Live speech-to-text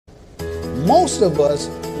most of us,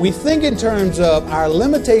 we think in terms of our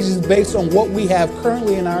limitations based on what we have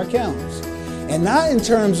currently in our accounts, and not in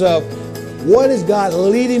terms of what is God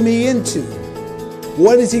leading me into?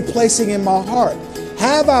 What is He placing in my heart?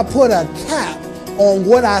 Have I put a cap on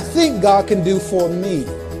what I think God can do for me?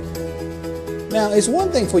 Now, it's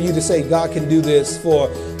one thing for you to say God can do this for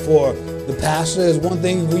the pastor. It's one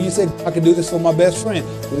thing when you say God can do this for my best friend.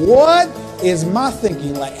 What is my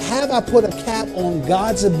thinking like? Have I put a cap on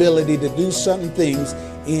God's ability to do certain things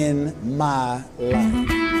in my life?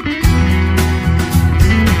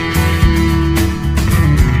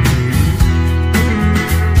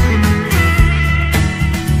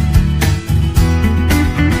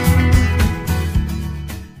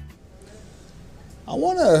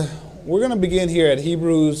 We're going to begin here at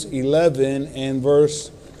Hebrews 11 and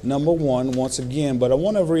verse number 1 once again, but I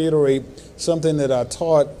want to reiterate something that I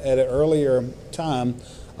taught at an earlier time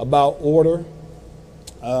about order.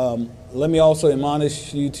 Let me also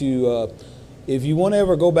admonish you to, if you want to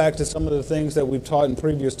ever go back to some of the things that we've taught in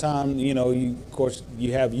previous time, of course,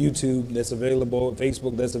 you have YouTube that's available,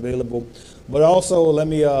 Facebook that's available, but also let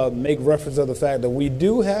me make reference to the fact that we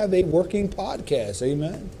do have a working podcast,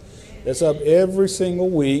 amen? That's up every single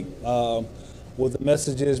week with the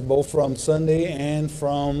messages both from Sunday and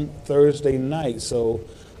from Thursday night. So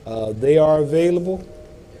they are available.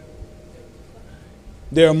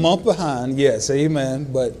 They're a month behind, yes,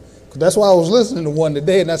 amen. But that's why I was listening to one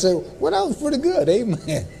today, and I said, well, that was pretty good,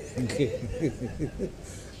 amen.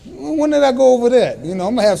 When did I go over that? I'm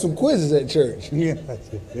going to have some quizzes at church.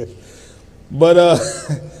 But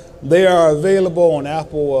they are available on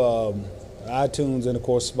Apple, iTunes, and of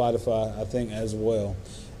course Spotify, I think, as well,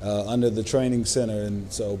 under the training center.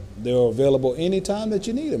 And so they're available anytime that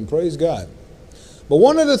you need them. Praise God. But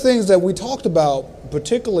one of the things that we talked about,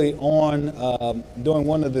 particularly on during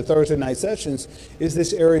one of the Thursday night sessions, is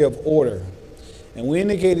this area of order. And we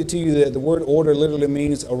indicated to you that the word order literally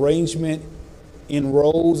means arrangement in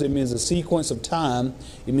rows. It means a sequence of time.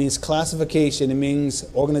 It means classification. It means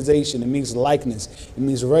organization. It means likeness. It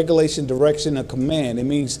means regulation, direction, and command. It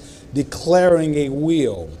means declaring a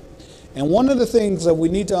will. And one of the things that we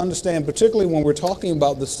need to understand, particularly when we're talking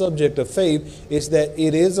about the subject of faith, is that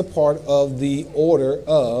it is a part of the order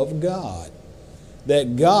of God.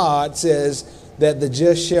 That God says that the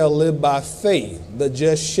just shall live by faith. The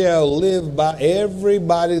just shall live by,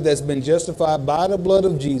 everybody that's been justified by the blood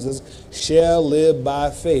of Jesus shall live by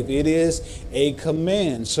faith. It is a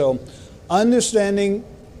command. So understanding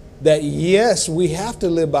that, yes, we have to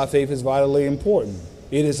live by faith is vitally important.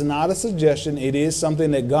 It is not a suggestion. It is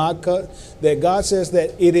something that God says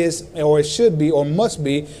that it is, or it should be, or must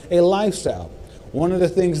be a lifestyle. One of the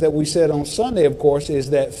things that we said on Sunday, of course, is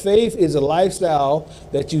that faith is a lifestyle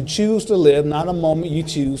that you choose to live, not a moment you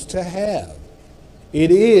choose to have.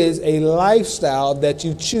 It is a lifestyle that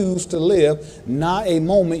you choose to live, not a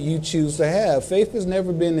moment you choose to have. Faith has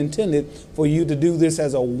never been intended for you to do this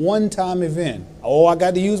as a one-time event. Oh, I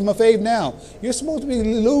got to use my faith now. You're supposed to be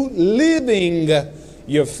living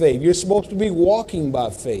your faith. You're supposed to be walking by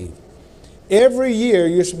faith. Every year,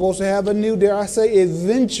 you're supposed to have a new, dare I say,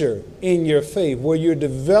 adventure in your faith, where you're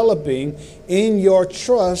developing in your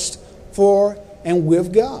trust for and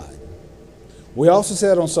with God. We also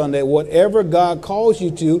said on Sunday, whatever God calls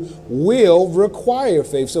you to will require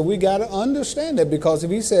faith. So we got to understand that, because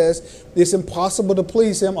if He says it's impossible to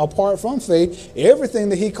please Him apart from faith, everything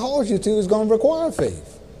that He calls you to is going to require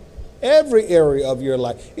faith. Every area of your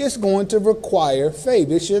life is going to require faith.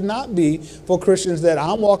 It should not be for Christians that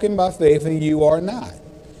I'm walking by faith and you are not.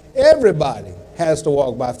 Everybody has to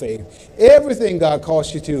walk by faith. Everything God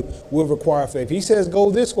calls you to will require faith. He says go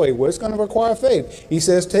this way, well, it's going to require faith. He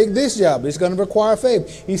says take this job, it's going to require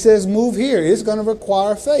faith. He says move here, it's going to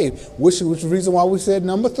require faith. Which is the reason why we said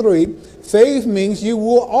number 3, faith means you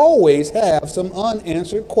will always have some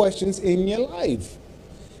unanswered questions in your life.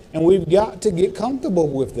 And we've got to get comfortable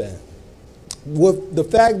with that. With the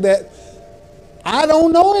fact that I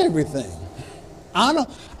don't know everything.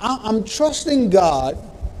 I'm trusting God,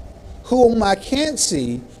 whom I can't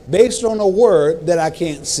see, based on a word that I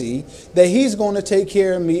can't see, that He's going to take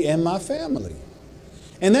care of me and my family.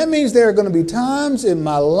 And that means there are going to be times in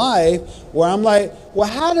my life where I'm like, well,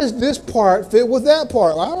 how does this part fit with that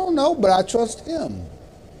part? I don't know, but I trust Him.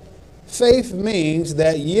 Faith means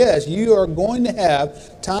that, yes, you are going to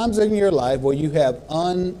have times in your life where you have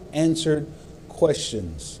unanswered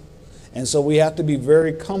questions. And so we have to be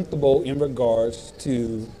very comfortable in regards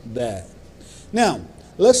to that. Now,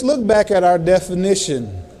 let's look back at our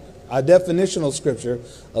definitional scripture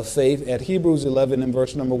of faith at Hebrews 11 and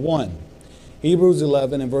verse number 1. Hebrews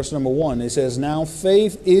 11 and verse number 1. It says, now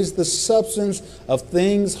faith is the substance of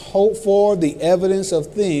things hoped for, the evidence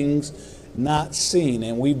of things not seen.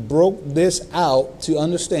 And we broke this out to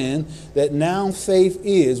understand that now faith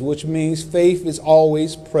is, which means faith is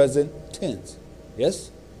always present tense.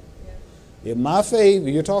 Yes? If my faith,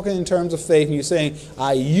 you're talking in terms of faith, and you're saying,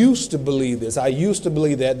 I used to believe this, I used to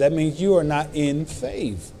believe that, that means you are not in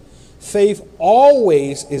faith. Faith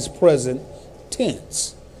always is present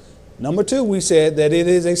tense. Number 2, we said that it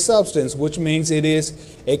is a substance, which means it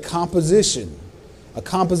is a composition,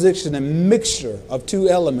 a mixture of 2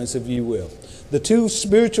 elements, if you will. The 2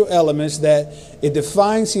 spiritual elements that it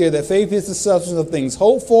defines here, that faith is the substance of things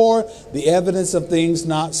hoped for, the evidence of things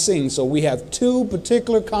not seen. So we have 2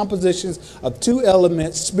 particular compositions of 2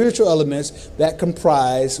 elements, spiritual elements, that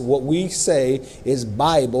comprise what we say is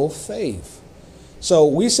Bible faith. So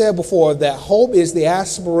we said before that hope is the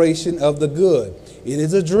aspiration of the good. It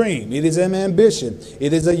is a dream. It is an ambition.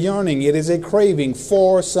 It is a yearning. It is a craving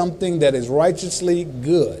for something that is righteously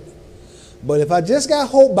good. But if I just got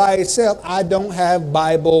hope by itself, I don't have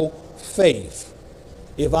Bible faith.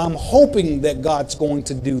 If I'm hoping that God's going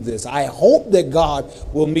to do this, I hope that God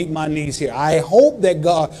will meet my needs here, I hope that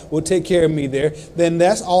God will take care of me there, then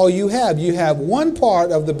that's all you have. You have one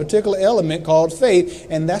part of the particular element called faith,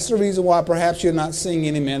 and that's the reason why perhaps you're not seeing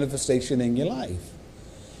any manifestation in your life.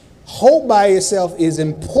 Hope by itself is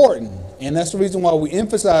important, and that's the reason why we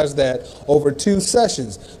emphasize that over 2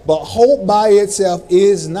 sessions. But hope by itself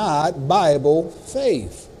is not Bible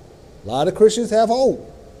faith. A lot of Christians have hope,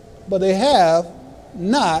 but they have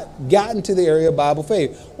not gotten to the area of Bible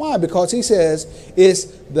faith. Why? Because he says it's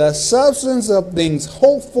the substance of things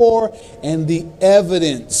hoped for and the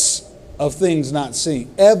evidence of things not seen.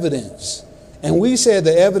 Evidence. And we said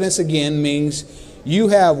the evidence again means you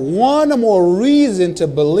have one or more reason to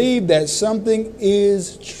believe that something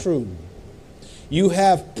is true. You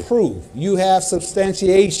have proof. You have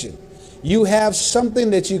substantiation. You have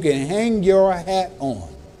something that you can hang your hat on.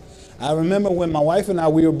 I remember when my wife and I,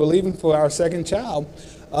 we were believing for our second child,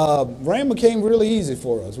 Rhema came really easy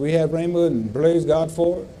for us. We had Rhema and praise God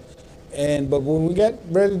for it. But when we got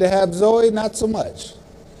ready to have Zoe, not so much.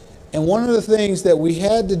 And one of the things that we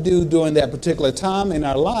had to do during that particular time in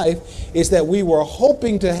our life is that we were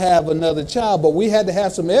hoping to have another child, but we had to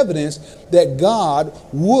have some evidence that God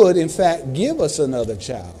would, in fact, give us another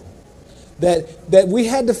child. That we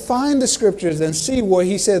had to find the scriptures and see where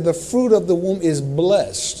he said the fruit of the womb is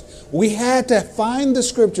blessed. We had to find the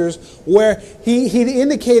scriptures where he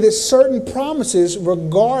indicated certain promises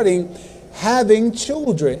regarding having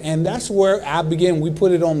children. And that's where I began. We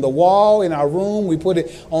put it on the wall in our room. We put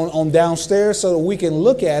it on downstairs so that we can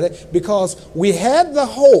look at it, because we had the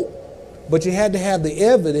hope, but you had to have the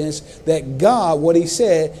evidence that God, what he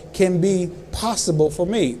said, can be possible for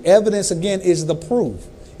me. Evidence, again, is the proof.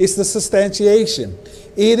 It's the substantiation.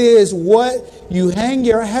 It is what you hang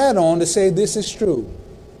your hat on to say this is true.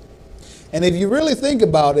 And if you really think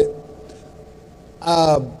about it,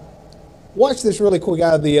 watch this really quick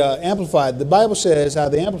out of the Amplified. The Bible says, out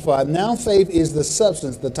of the Amplified, now faith is the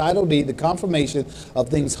substance, the title deed, the confirmation of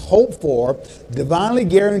things hoped for, divinely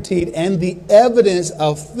guaranteed, and the evidence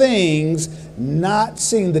of things not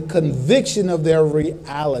seen, the conviction of their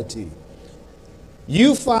reality.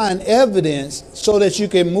 You find evidence so that you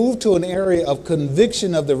can move to an area of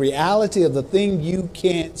conviction of the reality of the thing you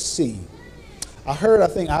can't see. I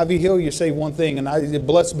think Ivy Hillier say one thing, and it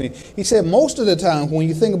blessed me. He said most of the time when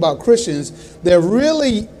you think about Christians, they're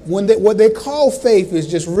really, what they call faith is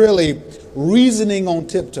just really reasoning on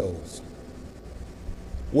tiptoes,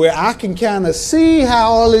 where I can kind of see how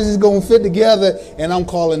all this is going to fit together, and I'm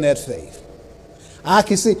calling that faith. I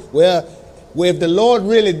can see, well, if the Lord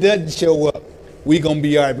really doesn't show up, we're going to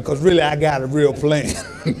be all right, because really I got a real plan.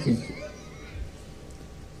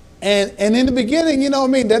 And in the beginning, you know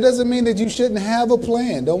what I mean, that doesn't mean that you shouldn't have a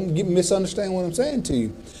plan. Don't misunderstand what I'm saying to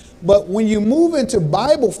you. But when you move into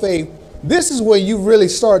Bible faith, this is where you really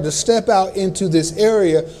start to step out into this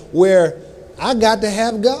area where I got to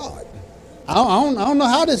have God. I don't know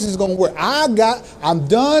how this is going to work. I'm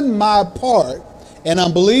done my part, and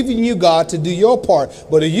I'm believing you, God, to do your part.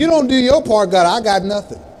 But if you don't do your part, God, I got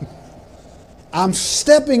nothing. I'm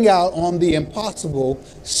stepping out on the impossible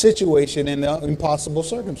situation and the impossible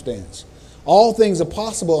circumstance. All things are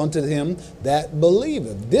possible unto him that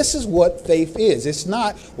believeth. This is what faith is. It's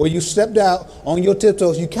not where you stepped out on your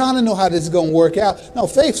tiptoes. You kind of know how this is going to work out. No,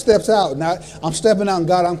 faith steps out. Now, I'm stepping out, and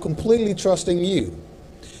God, I'm completely trusting you.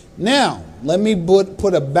 Now, let me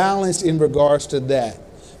put a balance in regards to that.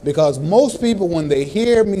 Because most people, when they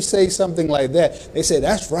hear me say something like that, they say,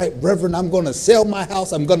 that's right, Reverend, I'm going to sell my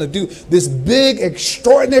house. I'm going to do this big,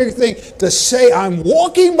 extraordinary thing to say I'm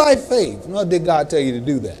walking by faith. No, did God tell you to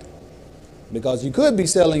do that? Because you could be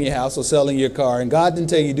selling your house or selling your car, and God didn't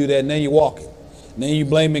tell you to do that, and then you're walking. And then you're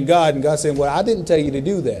blaming God, and God saying, well, I didn't tell you to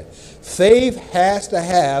do that. Faith has to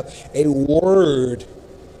have a word,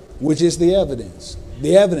 which is the evidence.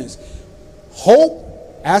 The evidence. Hope,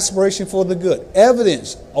 aspiration for the good.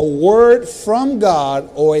 Evidence, a word from God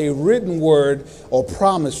or a written word or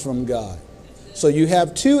promise from God. So you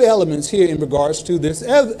have two elements here in regards to this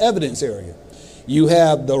evidence area. You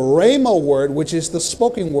have the Rhema word, which is the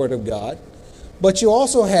spoken word of God. But you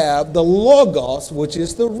also have the Logos, which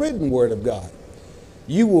is the written word of God.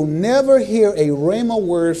 You will never hear a Rhema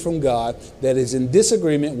word from God that is in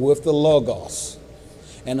disagreement with the Logos.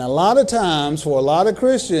 And a lot of times, for a lot of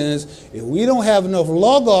Christians, if we don't have enough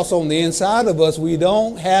Logos on the inside of us, we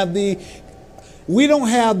don't have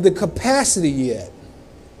the capacity yet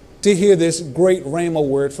to hear this great Rhema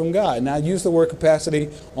word from God. And I use the word capacity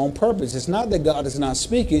on purpose. It's not that God is not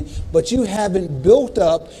speaking, but you haven't built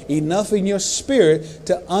up enough in your spirit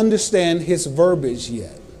to understand his verbiage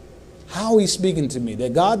yet. How he's speaking to me.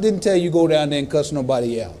 That God didn't tell you go down there and cuss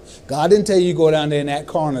nobody out. God didn't tell you go down there and act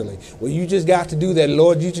carnally. Well, you just got to do that.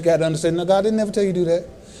 Lord, you just got to understand. No, God didn't ever tell you to do that.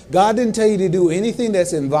 God didn't tell you to do anything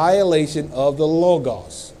that's in violation of the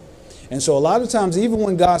Logos. And so a lot of times, even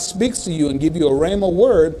when God speaks to you and give you a Rhema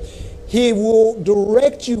word, he will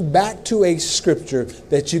direct you back to a scripture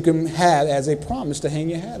that you can have as a promise to hang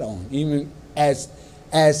your hat on, even as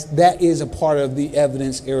that is a part of the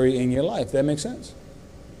evidence area in your life. That makes sense?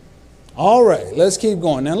 All right, let's keep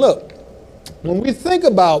going. Now look, when we think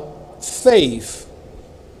about faith,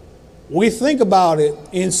 we think about it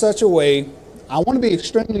in such a way. I want to be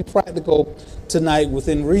extremely practical tonight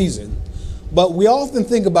within reason, but we often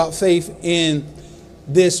think about faith in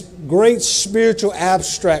this great spiritual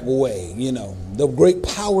abstract way, the great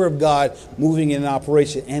power of God moving in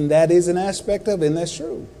operation. And that is an aspect of it, and that's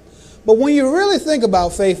true. But when you really think about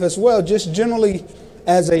faith as well, just generally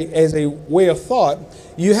as a way of thought,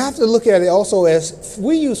 you have to look at it also as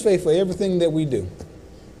we use faith for everything that we do.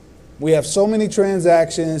 We have so many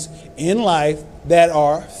transactions in life that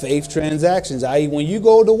are faith transactions, i.e. when you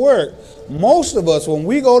go to work, most of us, when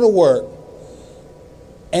we go to work,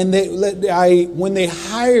 and when they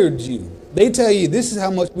hired you, they tell you this is how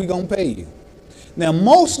much we're going to pay you. Now,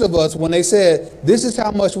 most of us, when they said this is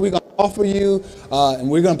how much we're going to offer you, and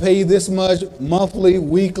we're going to pay you this much monthly,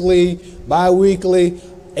 weekly, bi-weekly,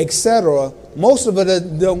 etc., most of us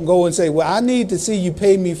don't go and say, well, I need to see you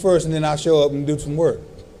pay me first and then I'll show up and do some work.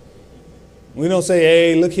 We don't say,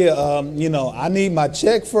 hey, look here, I need my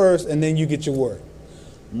check first and then you get your work.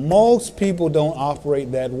 Most people don't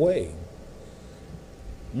operate that way.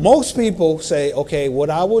 Most people say, okay, what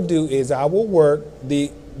I will do is I will work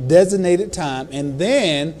the designated time and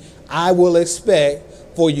then I will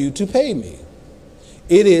expect for you to pay me.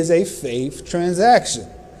 It is a faith transaction.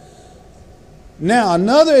 Now,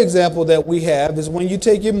 another example that we have is when you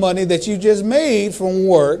take your money that you just made from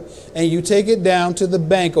work and you take it down to the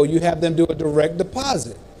bank, or you have them do a direct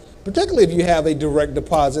deposit. Particularly if you have a direct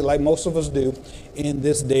deposit like most of us do in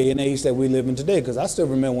this day and age that we live in today. Because I still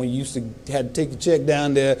remember when you used to have to take your check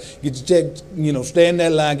down there, get your check, stay in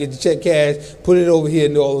that line, get your check cash, put it over here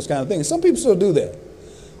and do all those kind of things. Some people still do that.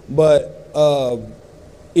 But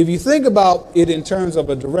if you think about it in terms of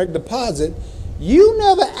a direct deposit, you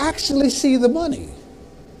never actually see the money.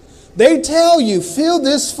 They tell you, fill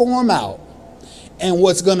this form out. And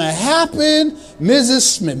what's going to happen, Mrs.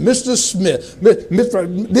 Smith, Mr. Smith,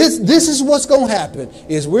 this is what's going to happen,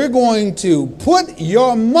 is we're going to put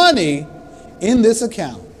your money in this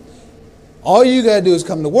account. All you got to do is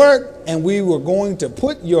come to work, and we were going to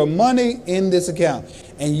put your money in this account.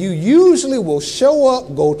 And you usually will show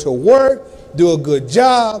up, go to work, do a good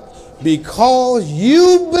job, because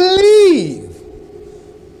you believe,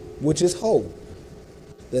 which is hope,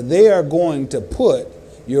 that they are going to put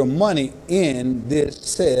your money in this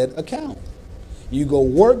said account. You go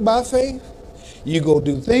work by faith. You go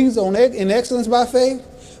do things in excellence by faith,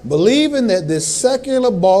 believing that this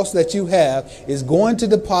secular boss that you have is going to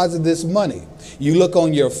deposit this money. You look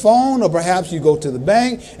on your phone, or perhaps you go to the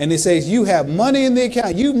bank and it says you have money in the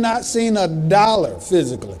account. You've not seen a dollar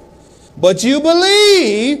physically, but you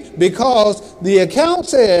believe because the account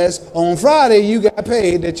says on Friday you got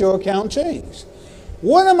paid that your account changed.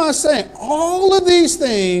 What am I saying? All of these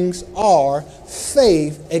things are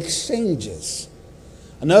faith exchanges.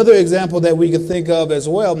 Another example that we could think of as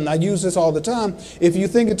well, and I use this all the time, if you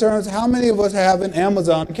think in terms, how many of us have an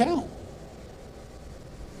Amazon account?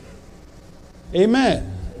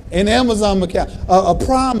 Amen. An Amazon account, a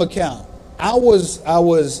Prime account. I was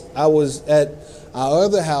at our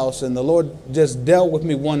other house, and the Lord just dealt with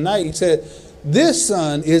me one night. He said, this,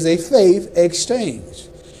 son, is a faith exchange.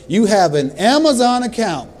 You have an Amazon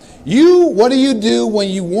account. What do you do when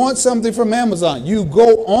you want something from Amazon? You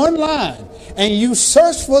go online and you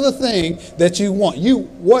search for the thing that you want. You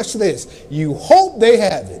watch this. You hope they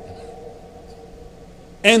have it.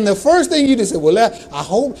 And the first thing you just say, well, I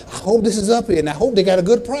hope this is up here, and I hope they got a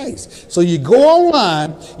good price. So you go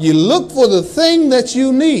online, you look for the thing that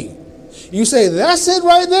you need. You say, that's it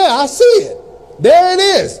right there. I see it. There it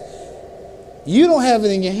is. You don't have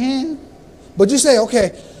it in your hand, but you say,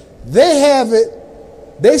 okay, they have it.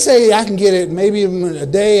 They say I can get it maybe in a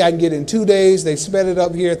day. I can get it in 2 days. They sped it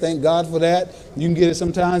up here. Thank God for that. You can get it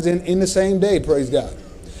sometimes in the same day. Praise God.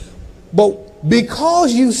 But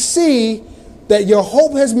because you see that your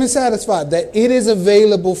hope has been satisfied, that it is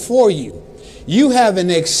available for you, you have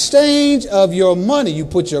an exchange of your money. You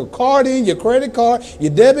put your card in, your credit card,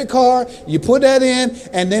 your debit card, you put that in,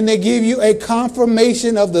 and then they give you a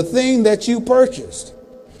confirmation of the thing that you purchased.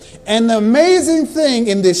 And the amazing thing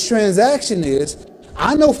in this transaction is,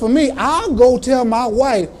 I know for me, I'll go tell my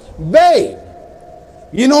wife, babe,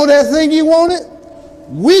 you know that thing you wanted?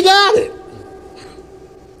 We got it.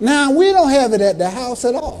 Now, we don't have it at the house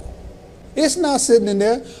at all. It's not sitting in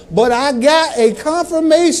there, but I got a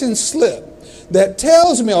confirmation slip that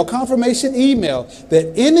tells me, or confirmation email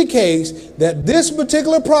that indicates that this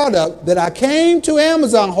particular product that I came to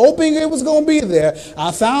Amazon hoping it was going to be there,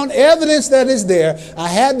 I found evidence that it's there. I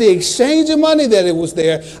had the exchange of money that it was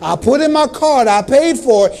there. I put in my card, I paid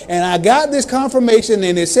for it, and I got this confirmation,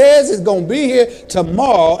 and it says it's going to be here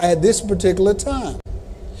tomorrow at this particular time.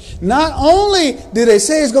 Not only do they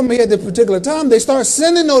say it's going to be at the particular time, they start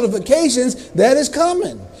sending notifications that it's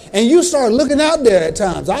coming. And you start looking out there at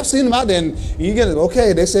times. I've seen them out there, and you get it.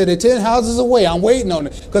 Okay, they said they're 10 houses away. I'm waiting on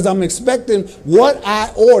it because I'm expecting what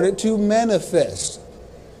I ordered to manifest.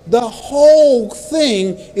 The whole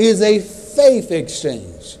thing is a faith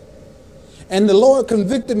exchange. And the Lord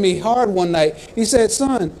convicted me hard one night. He said,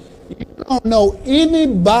 son, you don't know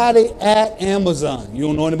anybody at Amazon. You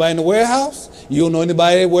don't know anybody in the warehouse. You don't know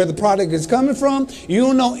anybody where the product is coming from. You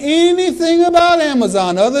don't know anything about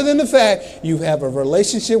Amazon other than the fact you have a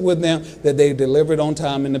relationship with them that they delivered on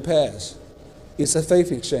time in the past. It's a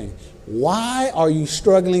faith exchange. Why are you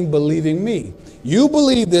struggling believing me? You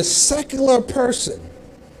believe this secular person.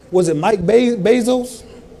 Was it Mike Bezos?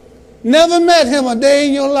 Never met him a day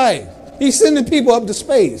in your life. He's sending people up to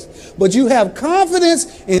space. But you have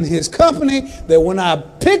confidence in his company that when I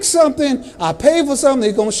pick something, I pay for something,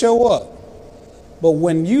 it's going to show up. But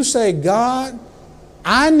when you say, God,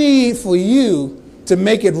 I need for you to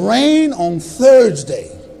make it rain on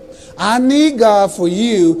Thursday. I need, God, for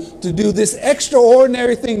you to do this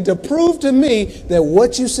extraordinary thing to prove to me that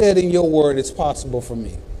what you said in your word is possible for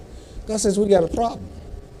me. God says, we got a problem.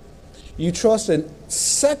 You trust a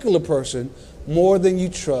secular person more than you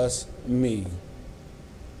trust me,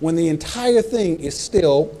 when the entire thing is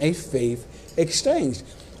still a faith exchange.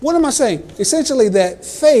 What am I saying? Essentially that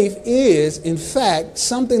faith is, in fact,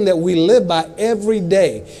 something that we live by every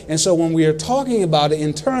day. And so when we are talking about it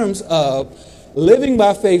in terms of living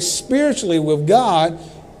by faith spiritually with God,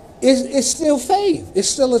 it's still faith. It's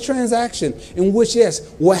still a transaction in which,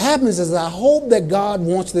 yes, what happens is I hope that God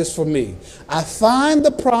wants this for me. I find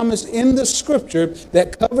the promise in the scripture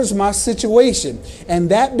that covers my situation,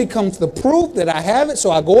 and that becomes the proof that I have it.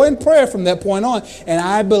 So I go in prayer from that point on, and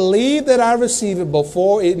I believe that I receive it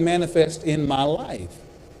before it manifests in my life.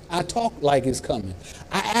 I talk like it's coming.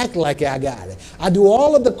 I act like I got it. I do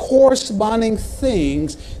all of the corresponding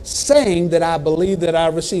things saying that I believe that I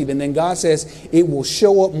receive. And then God says it will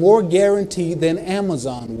show up more guaranteed than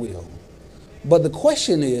Amazon will. But the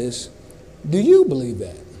question is, do you believe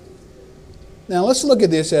that? Now let's look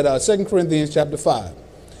at this at 2 Corinthians chapter 5.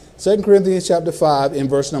 2 Corinthians chapter 5 in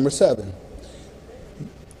verse number 7.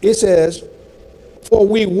 It says, for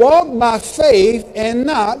we walk by faith and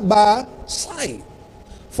not by sight.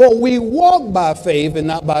 For we walk by faith and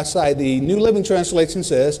not by sight. The New Living Translation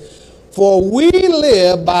says, for we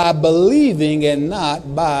live by believing and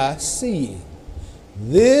not by seeing.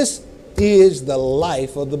 This is the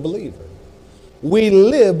life of the believer. We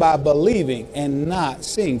live by believing and not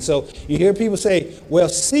seeing. So you hear people say, well,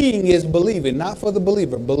 seeing is believing. Not for the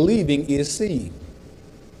believer. Believing is seeing.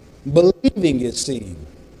 Believing is seeing.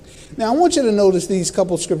 Now I want you to notice these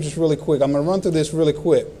couple of scriptures really quick. I'm going to run through this really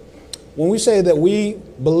quick. When we say that we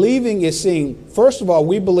believing is seeing, first of all,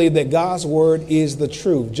 we believe that God's word is the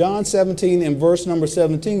truth. John 17 in verse number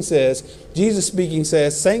 17 says, Jesus speaking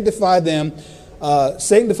says, sanctify them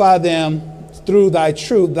through thy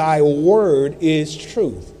truth. Thy word is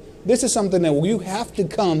truth. This is something that you have to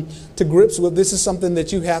come to grips with. This is something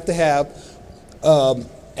that you have to have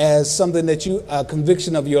as something that a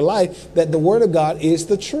conviction of your life, that the word of God is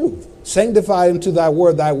the truth. Sanctify him to thy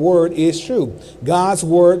word. Thy word is true. God's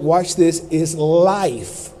word, watch this, is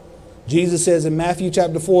life. Jesus says in Matthew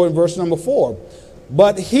chapter 4 and verse number 4,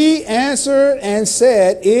 but he answered and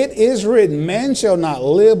said, it is written, man shall not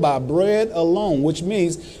live by bread alone, which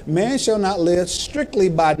means man shall not live strictly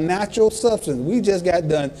by natural substance. We just got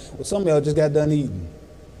done, well, some of y'all just got done eating.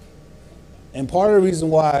 And part of the reason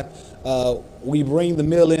why we bring the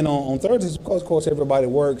meal in on Thursdays is because, of course, everybody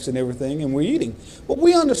works and everything, and we're eating. But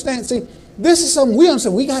we understand, see, this is something we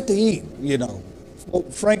understand. We got to eat, you know.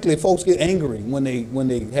 Frankly, folks get angry when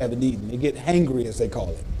they haven't eaten. They get hangry, as they call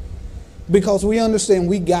it. Because we understand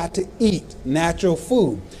we got to eat natural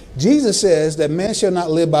food. Jesus says that man shall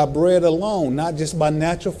not live by bread alone, not just by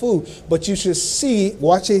natural food, but you should see,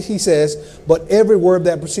 watch it, he says, but every word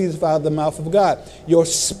that proceeds out of the mouth of God. Your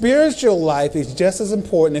spiritual life is just as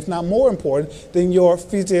important, if not more important, than your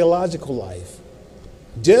physiological life.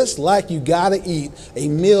 Just like you got to eat a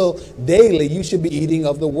meal daily, you should be eating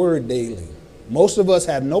of the word daily. Most of us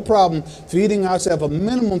have no problem feeding ourselves a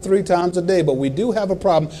minimum 3 times a day, but we do have a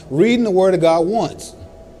problem reading the word of God once.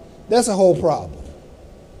 That's a whole problem.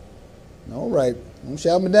 All right. Don't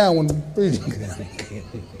shout me down when I'm preaching.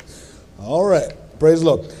 All right. Praise the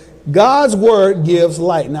Lord. God's word gives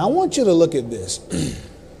light. Now, I want you to look at this.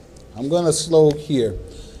 I'm going to slow here.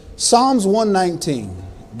 Psalms 119.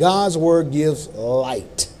 God's word gives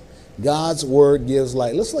light. God's word gives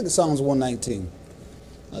light. Let's look at Psalms 119.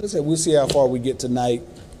 Like I said, we'll see how far we get tonight.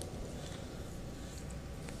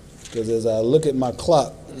 Because as I look at my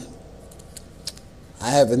clock,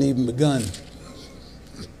 I haven't even begun.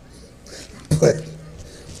 But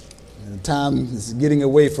the time is getting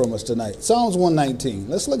away from us tonight. Psalms 119.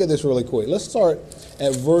 Let's look at this really quick. Let's start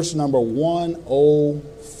at verse number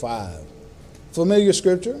 105. Familiar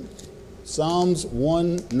scripture? Psalms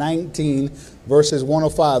 119, verses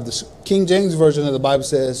 105. The King James Version of the Bible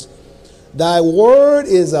says, thy word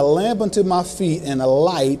is a lamp unto my feet and a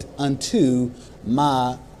light unto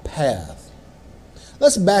my path.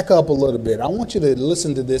 Let's back up a little bit. I want you to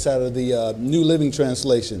listen to this out of the New Living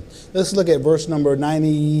Translation. Let's look at verse number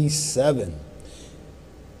 97.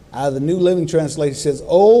 Out of the New Living Translation, it says,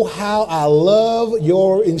 oh, how I love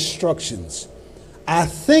your instructions. I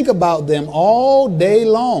think about them all day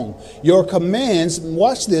long. Your commands,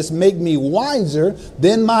 watch this, make me wiser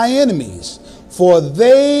than my enemies, for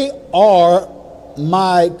they are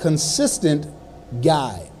my consistent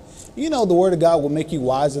guide. You know the word of God will make you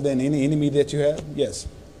wiser than any enemy that you have? Yes.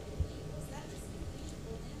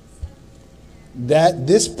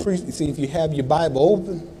 See, if you have your Bible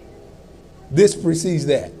open, this precedes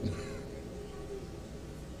that.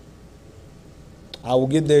 I will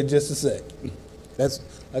get there in just a sec. That's,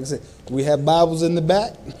 like I said, we have Bibles in the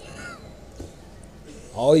back.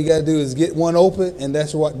 All you got to do is get one open, and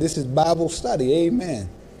that's what this is, Bible study. Amen.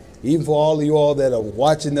 Even for all of you all that are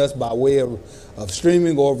watching us by way of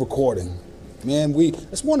streaming or recording. Man,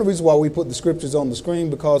 that's one of the reasons why we put the scriptures on the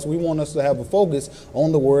screen, because we want us to have a focus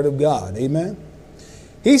on the word of God. Amen.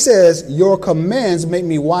 He says, your commands make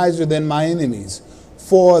me wiser than my enemies,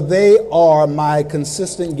 for they are my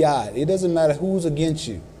consistent guide. It doesn't matter who's against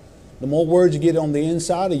you. The more words you get on the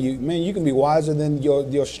inside of you, man, you can be wiser than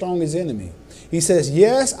your strongest enemy. He says,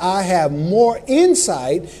 yes, I have more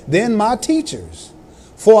insight than my teachers,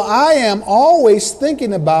 for I am always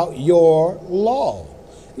thinking about your law.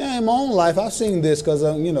 Now, in my own life, I've seen this because,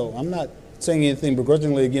 I'm not saying anything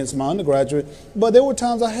begrudgingly against my undergraduate, but there were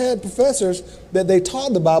times I had professors that they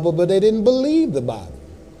taught the Bible, but they didn't believe the Bible.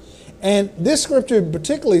 And this scripture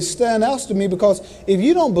particularly stands out to me because if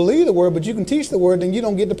you don't believe the word, but you can teach the word, then you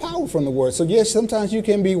don't get the power from the word. So yes, sometimes you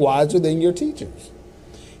can be wiser than your teachers.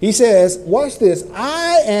 He says, watch this,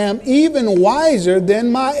 I am even wiser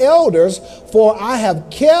than my elders, for I have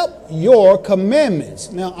kept your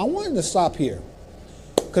commandments. Now, I wanted to stop here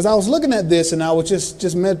because I was looking at this and I was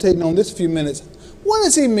just meditating on this a few minutes. What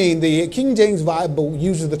does he mean? The King James Bible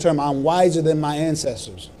uses the term, I'm wiser than my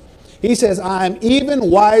ancestors. He says, I'm even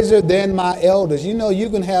wiser than my elders. You know, you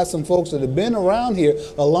can have some folks that have been around here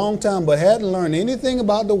a long time, but hadn't learned anything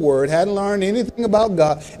about the word, hadn't learned anything about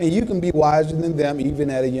God, and you can be wiser than them even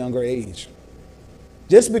at a younger age.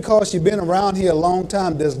 Just because you've been around here a long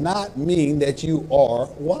time does not mean that you are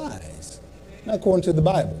wise. Not according to the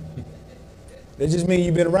Bible. It just means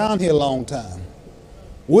you've been around here a long time.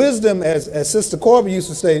 Wisdom, as Sister Corbin used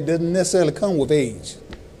to say, doesn't necessarily come with age.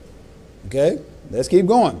 Okay? Let's keep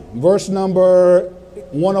going. Verse number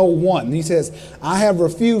 101. He says, I have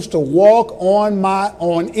refused to walk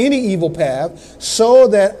on any evil path so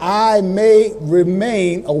that I may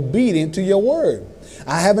remain obedient to your word.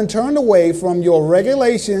 I haven't turned away from your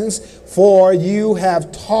regulations, for you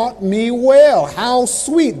have taught me well. How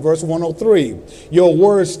sweet, verse 103, your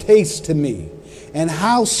words taste to me. And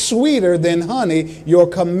how sweeter than honey, your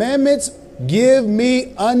commandments give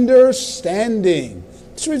me understanding.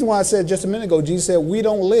 That's the reason why I said just a minute ago, Jesus said, we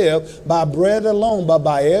don't live by bread alone, but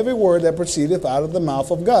by every word that proceedeth out of the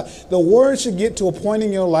mouth of God. The word should get to a point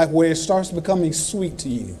in your life where it starts becoming sweet to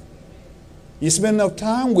you. You spend enough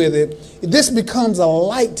time with it, this becomes a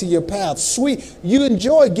light to your path, sweet. You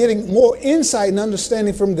enjoy getting more insight and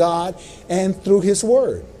understanding from God and through his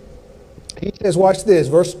word. He says, watch this,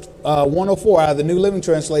 verse 104 out of the New Living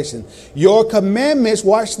Translation. Your commandments,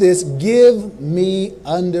 watch this, give me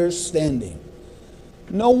understanding.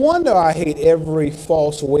 No wonder I hate every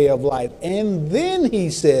false way of life. And then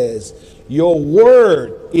he says, your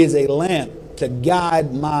word is a lamp to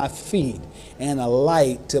guide my feet and a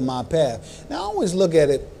light to my path. Now, I always look at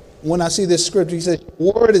it when I see this scripture. He says,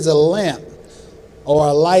 word is a lamp or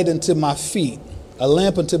a light unto my feet, a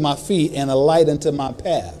lamp unto my feet and a light unto my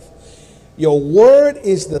path. Your word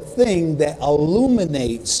is the thing that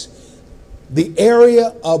illuminates the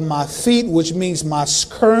area of my feet, which means my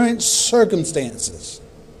current circumstances.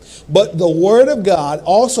 But the word of God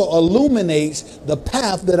also illuminates the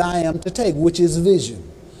path that I am to take, which is vision.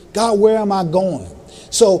 God, where am I going?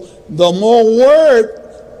 So the more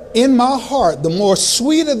word in my heart, the more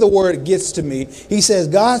sweeter the word gets to me. He says,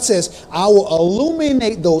 God says, I will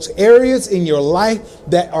illuminate those areas in your life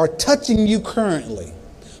that are touching you currently.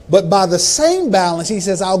 But by the same balance, he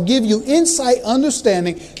says, I'll give you insight,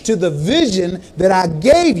 understanding to the vision that I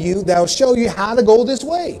gave you that will show you how to go this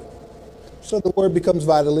way. So the word becomes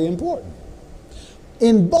vitally important.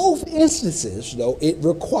 In both instances, though, it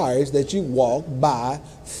requires that you walk by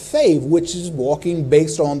faith, which is walking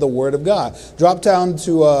based on the word of God. Drop down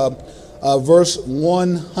to verse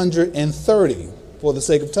 130 for the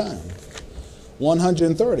sake of time.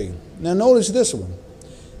 130. Now notice this one.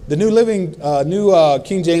 The New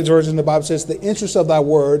King James Version of the Bible says, the interest of thy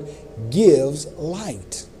word gives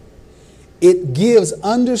light. It gives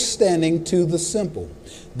understanding to the simple.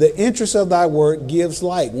 The interest of thy word gives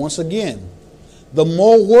light. Once again, the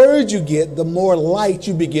more words you get, the more light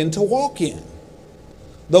you begin to walk in.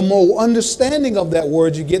 The more understanding of that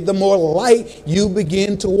word you get, the more light you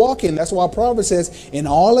begin to walk in. That's why Proverbs says, in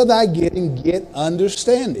all of thy getting, get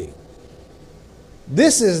understanding.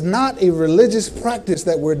 This is not a religious practice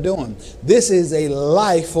that we're doing. This is a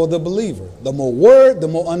life for the believer. The more word, the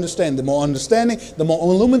more understanding. The more understanding, the more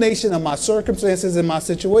illumination of my circumstances and my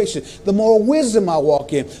situation. The more wisdom I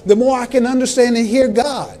walk in, the more I can understand and hear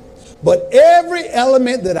God. But every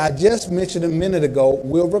element that I just mentioned a minute ago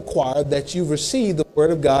will require that you receive the word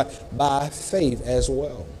of God by faith as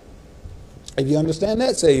well. If you understand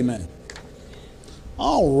that, say amen.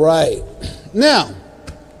 All right. Now,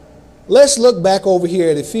 let's look back over here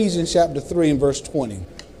at Ephesians chapter 3 and verse 20.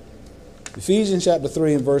 Ephesians chapter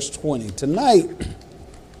 3 and verse 20. Tonight,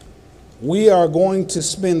 we are going to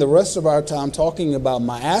spend the rest of our time talking about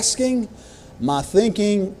my asking, my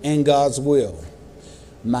thinking, and God's will.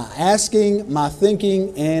 My asking, my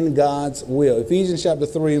thinking, and God's will. Ephesians chapter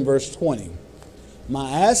 3 and verse 20.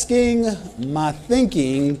 My asking, my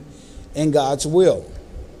thinking, and God's will.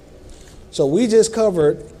 So we just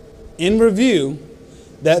covered in review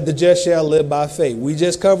that the just shall live by faith. We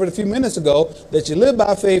just covered a few minutes ago that you live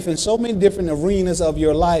by faith in so many different arenas of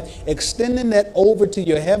your life. Extending that over to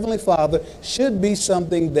your Heavenly Father should be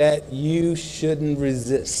something that you shouldn't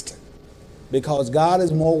resist, because God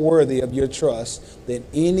is more worthy of your trust than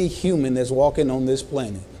any human that's walking on this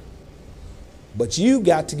planet. But you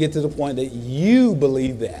got to get to the point that you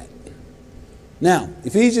believe that. Now,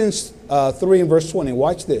 Ephesians 3 and verse 20,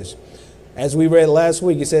 watch this. As we read last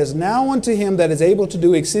week, it says, now unto him that is able to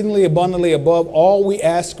do exceedingly abundantly above all we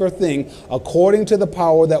ask or think, according to the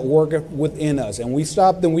power that worketh within us. And we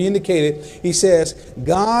stopped and we indicated, he says,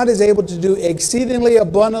 God is able to do exceedingly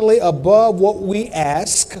abundantly above what we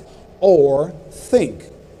ask or think.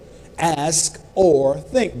 Ask or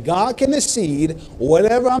think. God can exceed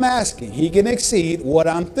whatever I'm asking. He can exceed what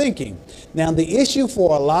I'm thinking. Now, the issue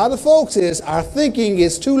for a lot of folks is our thinking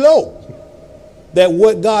is too low. That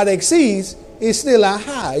what God exceeds is still a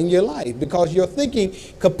high in your life, because your thinking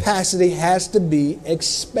capacity has to be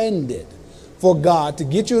expended for God to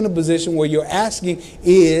get you in a position where your asking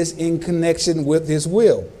is in connection with his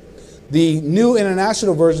will. The New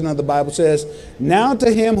International Version of the Bible says, now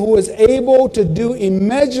to him who is able to do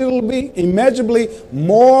immeasurably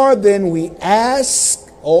more than we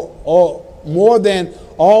ask or more than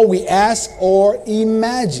all we ask or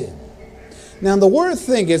imagine. Now, the word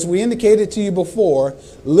think, as we indicated to you before,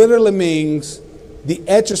 literally means the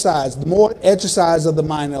more exercise of the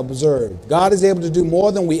mind observed. God is able to do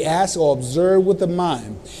more than we ask or observe with the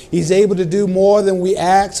mind. He's able to do more than we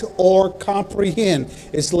ask or comprehend.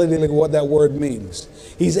 It's literally what that word means.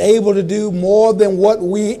 He's able to do more than what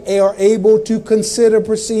we are able to consider,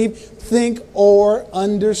 perceive, think, or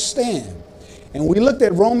understand. And we looked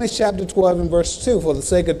at Romans chapter 12 and verse 2. For the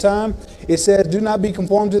sake of time, it says, do not be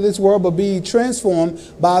conformed to this world, but be transformed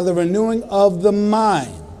by the renewing of the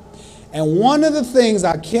mind. And one of the things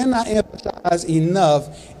I cannot emphasize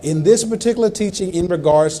enough in this particular teaching in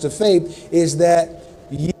regards to faith is that,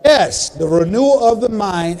 yes, the renewal of the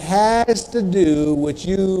mind has to do with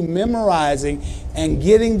you memorizing and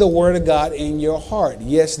getting the Word of God in your heart.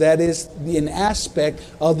 Yes, that is an aspect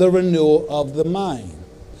of the renewal of the mind.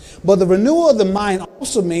 But the renewal of the mind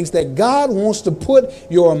also means that God wants to put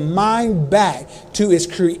your mind back to its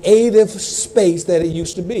creative space that it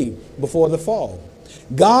used to be before the fall.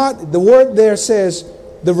 God, the word there says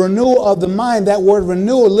the renewal of the mind. That word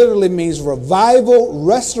renewal literally means revival,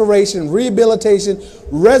 restoration, rehabilitation,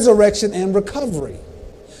 resurrection, and recovery.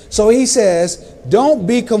 So he says, don't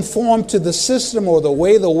be conformed to the system or the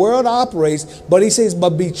way the world operates, but he says, but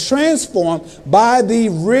be transformed by the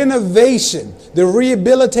renovation, the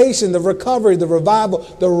rehabilitation, the recovery, the revival,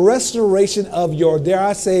 the restoration of your, dare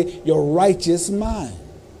I say, your righteous mind.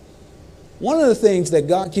 One of the things that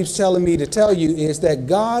God keeps telling me to tell you is that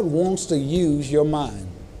God wants to use your mind.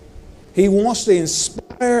 He wants to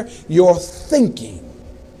inspire your thinking.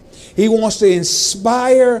 He wants to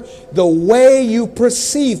inspire the way you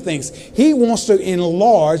perceive things. He wants to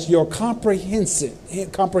enlarge your comprehension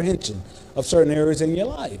of certain areas in your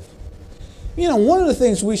life. You know, one of the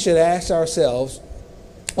things we should ask ourselves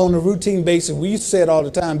on a routine basis, we used to say it all the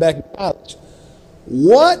time back in college,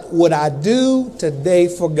 what would I do today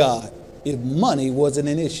for God if money wasn't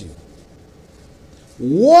an issue?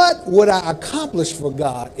 What would I accomplish for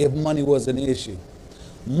God if money was an issue?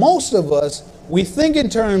 Most of us, we think in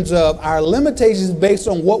terms of our limitations based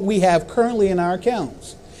on what we have currently in our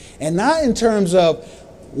accounts, and not in terms of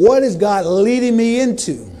what is God leading me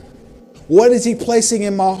into? What is He placing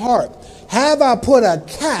in my heart? Have I put a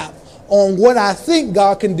cap on what I think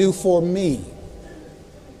God can do for me?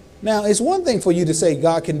 Now, it's one thing for you to say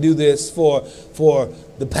God can do this for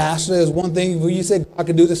the pastor. It's one thing for you to say God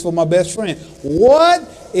can do this for my best friend. What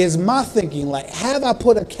is my thinking like? Have I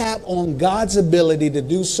put a cap on God's ability to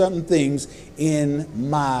do certain things in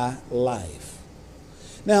my life?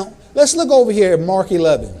 Now, let's look over here at Mark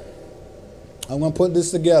 11. I'm going to put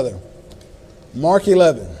this together. Mark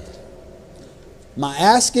 11. My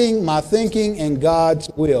asking, my thinking, and God's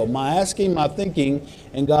will. My asking, my thinking,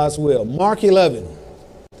 and God's will. Mark 11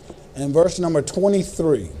 and verse number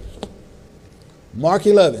 23. Mark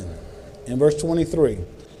 11 and verse 23.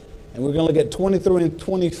 And we're going to look at 23 and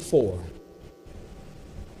 24.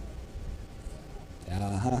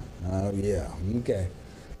 Oh, yeah. Okay.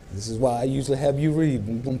 This is why I usually have you read.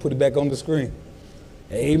 I'm going to put it back on the screen.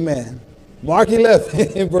 Amen. Mark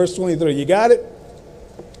 11 and verse 23. You got it?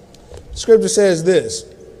 Scripture says this,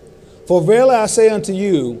 for verily I say unto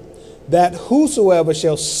you, that whosoever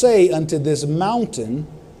shall say unto this mountain,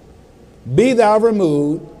 be thou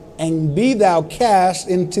removed, and be thou cast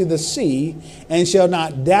into the sea, and shall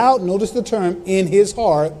not doubt, notice the term, in his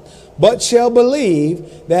heart, but shall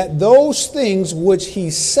believe that those things which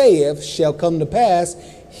he saith shall come to pass,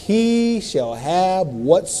 he shall have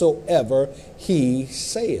whatsoever he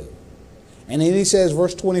saith. And then he says,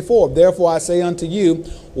 verse 24, therefore I say unto you,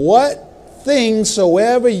 what things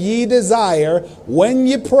soever ye desire, when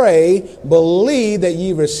ye pray, believe that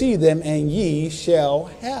ye receive them, and ye shall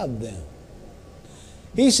have them.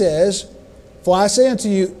 He says, for I say unto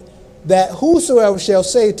you, that whosoever shall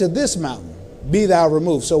say to this mountain, be thou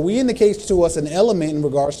removed. So we indicates to us an element in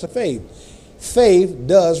regards to faith. Faith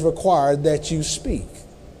does require that you speak.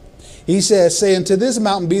 He says, say unto this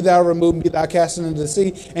mountain, be thou removed, and be thou cast into the sea.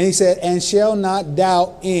 And he said, and shall not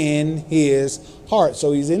doubt in his heart.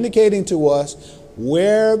 So he's indicating to us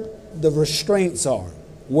where the restraints are,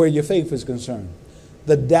 where your faith is concerned.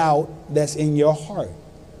 The doubt that's in your heart.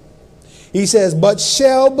 He says, but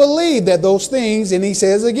shall believe that those things, and he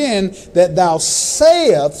says again, that thou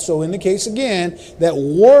sayest, so indicates again that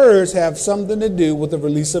words have something to do with the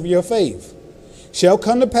release of your faith, shall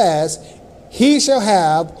come to pass, he shall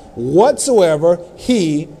have whatsoever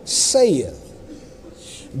he saith.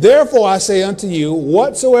 Therefore I say unto you,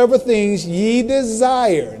 whatsoever things ye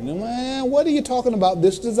desire. Now, what are you talking about,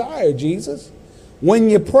 this desire, Jesus? When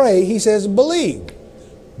you pray, he says, believe.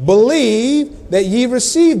 Believe that ye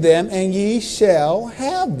receive them, and ye shall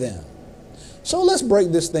have them. So let's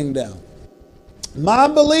break this thing down. My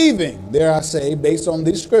believing, dare I say, based on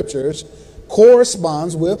these scriptures,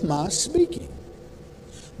 corresponds with my speaking.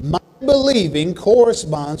 My believing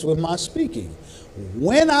corresponds with my speaking.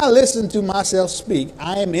 When I listen to myself speak,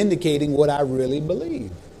 I am indicating what I really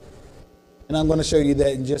believe. And I'm going to show you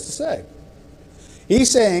that in just a sec. He's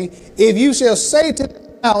saying, if you shall say to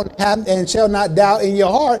the mountain, and shall not doubt in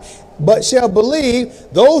your heart, but shall believe,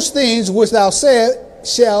 those things which thou said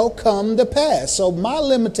shall come to pass. So my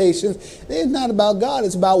limitations is not about God.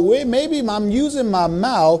 It's about where maybe I'm using my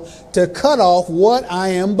mouth to cut off what I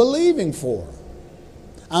am believing for.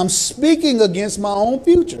 I'm speaking against my own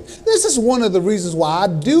future. This is one of the reasons why I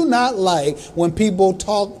do not like when people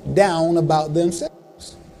talk down about themselves.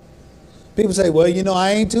 People say, well, you know,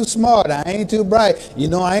 I ain't too smart. I ain't too bright. You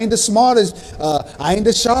know, I ain't the smartest. I ain't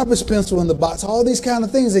the sharpest pencil in the box. All these kind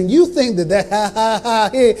of things. And you think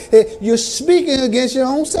that you're speaking against your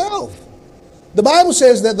own self. The Bible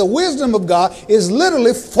says that the wisdom of God is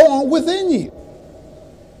literally formed within you.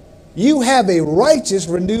 You have a righteous,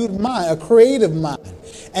 renewed mind, a creative mind.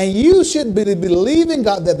 And you should be believing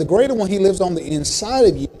God that the greater one, he lives on the inside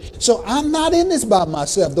of you. So I'm not in this by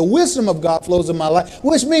myself. The wisdom of God flows in my life,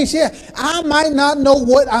 which means, yeah, I might not know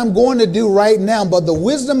what I'm going to do right now, but the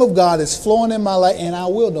wisdom of God is flowing in my life and I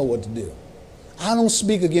will know what to do. I don't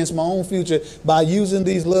speak against my own future by using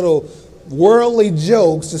these little worldly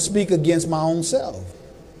jokes to speak against my own self.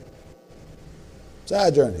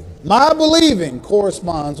 Side journey. My believing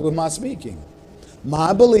corresponds with my speaking.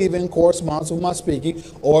 My believing corresponds with my speaking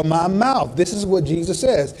or my mouth. This is what Jesus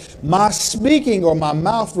says. My speaking or my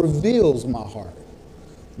mouth reveals my heart.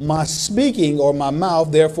 My speaking or my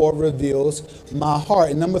mouth therefore reveals my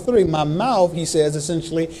heart. And number 3, my mouth, he says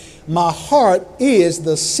essentially, my heart is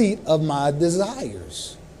the seat of my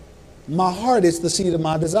desires. My heart is the seat of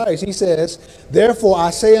my desires. He says, therefore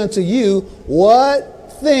I say unto you, what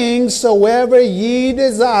things soever ye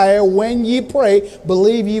desire when ye pray,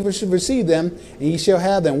 believe ye should receive them, and ye shall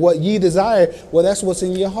have them. What ye desire, well, that's what's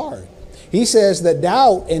in your heart. He says that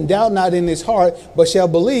doubt not in his heart, but shall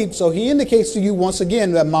believe. So he indicates to you once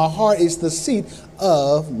again that my heart is the seat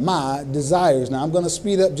of my desires. Now I'm going to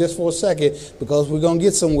speed up just for a second because we're going to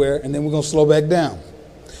get somewhere and then we're going to slow back down.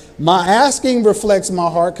 My asking reflects my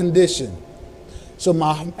heart condition. So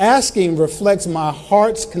my asking reflects my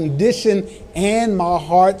heart's condition and my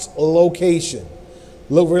heart's location.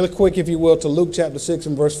 Look really quick, if you will, to Luke chapter 6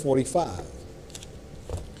 and verse 45.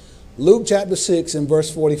 Luke chapter 6 and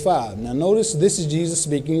verse 45. Now notice this is Jesus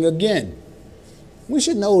speaking again. We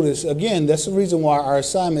should notice, again, that's the reason why our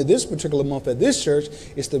assignment this particular month at this church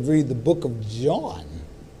is to read the book of John.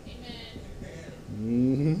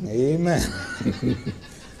 Amen. Amen.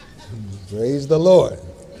 Praise the Lord.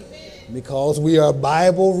 Because we are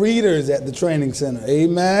Bible readers at the training center.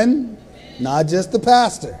 Amen. Not just the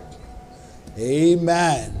pastor.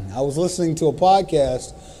 Amen. I was listening to a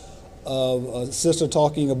podcast of a sister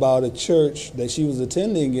talking about a church that she was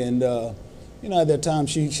attending. And, at that time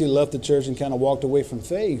she left the church and kind of walked away from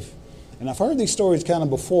faith. And I've heard these stories kind of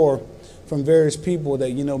before from various people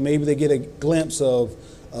that, maybe they get a glimpse of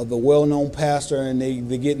a well-known pastor and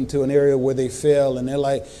they get into an area where they fail and they're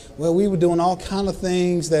like, well, we were doing all kind of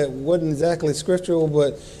things that wasn't exactly scriptural,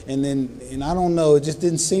 and I don't know, it just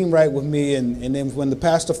didn't seem right with me. And then when the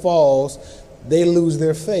pastor falls, they lose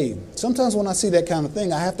their faith. Sometimes when I see that kind of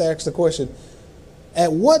thing, I have to ask the question,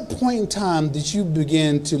 at what point in time did you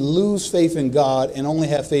begin to lose faith in God and only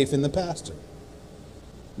have faith in the pastor?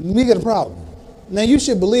 We got a problem. Now you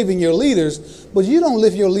should believe in your leaders, but you don't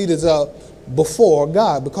lift your leaders up before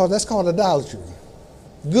God, because that's called idolatry.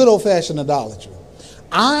 Good old-fashioned idolatry.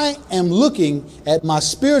 I am looking at my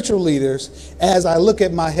spiritual leaders as I look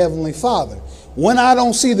at my heavenly Father. When I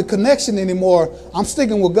don't see the connection anymore, I'm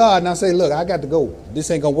sticking with God and I say, look, I got to go. This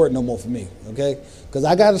ain't going to work no more for me, okay? Because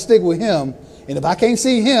I got to stick with him. And if I can't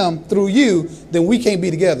see him through you, then we can't be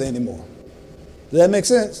together anymore. Does that make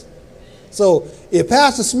sense? So if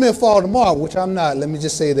Pastor Smith fall tomorrow, which I'm not, let me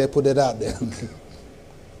just say that, put that out there.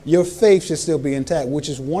 Your faith should still be intact, which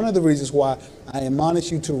is one of the reasons why I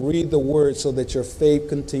admonish you to read the word so that your faith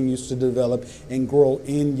continues to develop and grow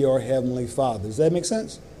in your heavenly Father. Does that make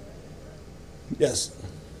sense? Yes.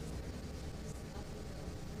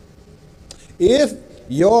 If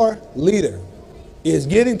your leader is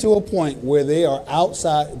getting to a point where they are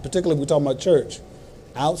outside, particularly if we're talking about church,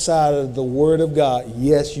 outside of the word of God,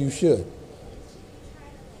 yes, you should.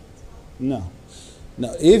 No.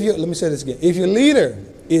 Let me say this again. If your leader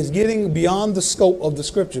is getting beyond the scope of the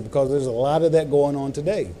scripture, because there's a lot of that going on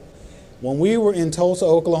today, When we were in Tulsa,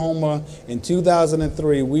 Oklahoma in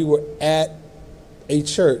 2003, we were at a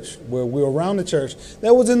church where we were around the church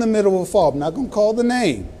that was in the middle of a fall. I'm not going to call the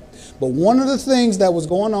name. But one of the things that was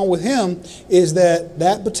going on with him is that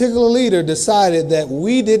that particular leader decided that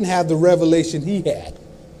we didn't have the revelation he had.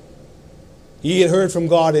 He had heard from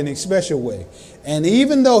God in a special way. And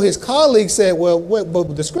even though his colleagues said, well,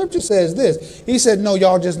 but the scripture says this, he said, no,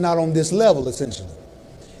 y'all just not on this level, essentially.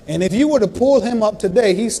 And if you were to pull him up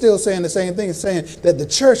today, he's still saying the same thing. He's saying that the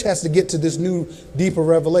church has to get to this new, deeper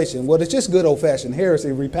revelation. Well, it's just good old-fashioned heresy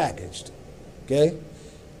repackaged. Okay?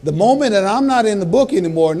 The moment that I'm not in the book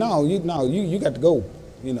anymore, you got to go.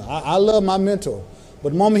 You know, I love my mentor.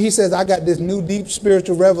 But the moment he says, I got this new deep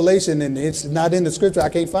spiritual revelation and it's not in the scripture, I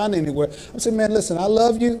can't find it anywhere, I'm saying, man, listen, I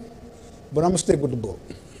love you, but I'm going to stick with the book.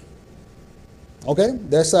 Okay?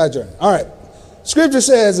 That's side journey. All right. Scripture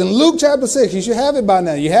says in Luke chapter 6, you should have it by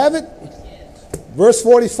now. You have it? Verse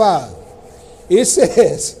 45. It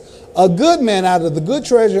says, a good man out of the good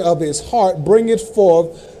treasure of his heart bringeth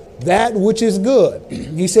forth that which is good.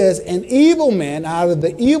 He says, an evil man out of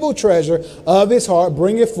the evil treasure of his heart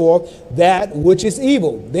bringeth forth that which is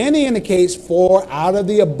evil. Then he indicates, for out of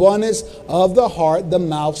the abundance of the heart the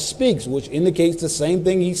mouth speaks, which indicates the same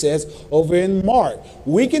thing he says over in Mark.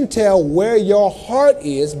 We can tell where your heart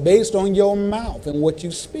is based on your mouth and what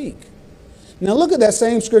you speak. Now look at that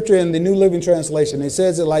same scripture in the New Living Translation. It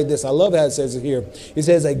says it like this. I love how it says it here. It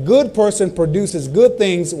says, a good person produces good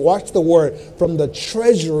things, watch the word, from the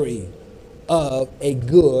treasury of a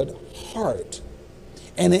good heart.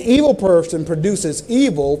 And an evil person produces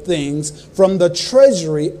evil things from the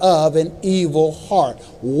treasury of an evil heart.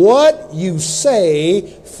 What you say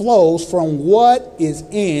flows from what is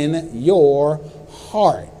in your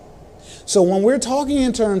heart. So when we're talking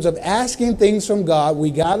in terms of asking things from God,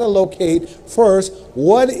 we got to locate first,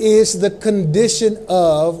 what is the condition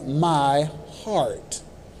of my heart?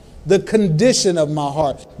 The condition of my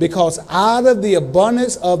heart. Because out of the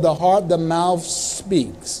abundance of the heart, the mouth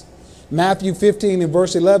speaks. Matthew 15 and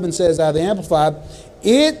verse 11 says, out of the Amplified,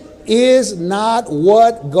 it is not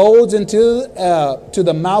what goes into to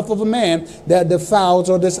the mouth of a man that defiles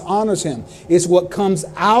or dishonors him. It's what comes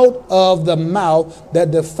out of the mouth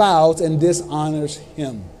that defiles and dishonors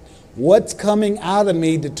him. What's coming out of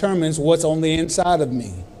me determines what's on the inside of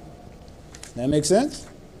me. That makes sense?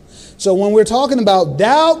 So when we're talking about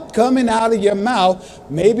doubt coming out of your mouth,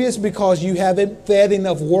 maybe it's because you haven't fed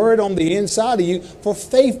enough word on the inside of you for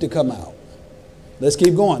faith to come out. Let's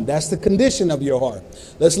keep going. That's the condition of your heart.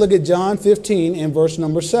 Let's look at John 15 and verse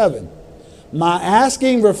number 7. My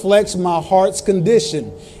asking reflects my heart's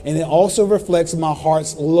condition, and it also reflects my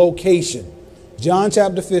heart's location. John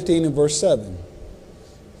chapter 15 and verse 7.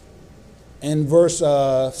 And verse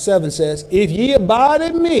 7 says, if ye abide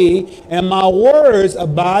in me, and my words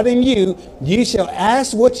abide in you, ye shall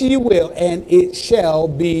ask what ye will, and it shall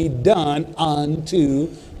be done unto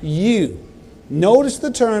you. Notice the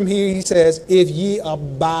term here, he says, if ye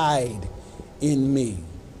abide in me.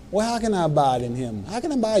 Well, how can I abide in him? How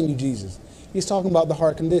can I abide in you, Jesus? He's talking about the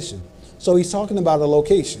heart condition. So he's talking about a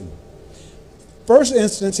location. First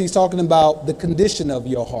instance, he's talking about the condition of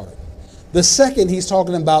your heart. The second, he's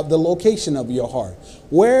talking about the location of your heart.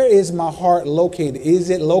 Where is my heart located? Is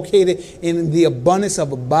it located in the abundance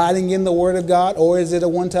of abiding in the Word of God, or is it a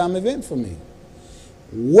one-time event for me?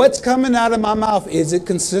 What's coming out of my mouth, is it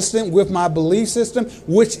consistent with my belief system,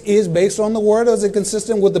 which is based on the Word, or is it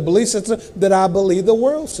consistent with the belief system that I believe the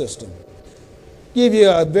world system? Give you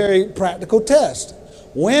a very practical test.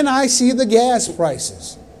 When I see the gas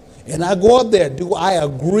prices and I go up there, do I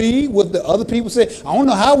agree with the other people say, I don't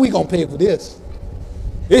know how we going to pay for this.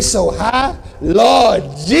 It's so high. Lord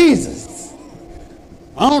Jesus.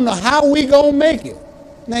 I don't know how we going to make it.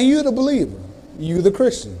 Now you're the believer. You're the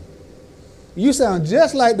Christian. You sound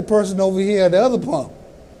just like the person over here at the other pump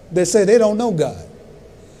that say they don't know God.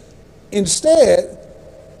 Instead,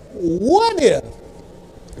 what if,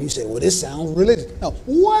 you say, well, this sounds religious. No,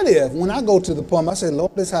 what if when I go to the pump, I say,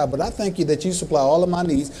 Lord, it's high, but I thank you that you supply all of my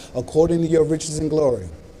needs according to your riches and glory.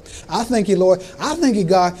 I thank you, Lord. I thank you,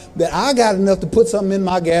 God, that I got enough to put something in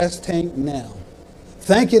my gas tank now.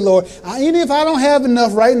 Thank you, Lord. Even if I don't have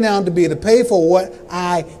enough right now to be able to pay for what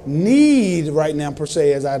I need right now, per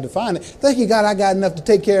se, as I define it. Thank you, God, I got enough to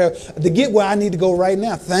take care of, to get where I need to go right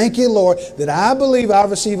now. Thank you, Lord, that I believe I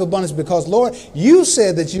receive abundance because, Lord, you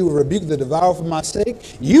said that you would rebuke the devourer for my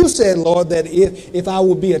sake. You said, Lord, that if I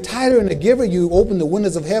would be a tither and a giver, you open the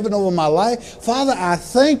windows of heaven over my life. Father, I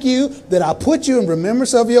thank you that I put you in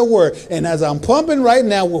remembrance of your word. And as I'm pumping right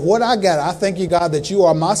now with what I got, I thank you, God, that you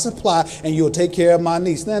are my supply and you'll take care of my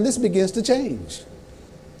needs. Now, this begins to change.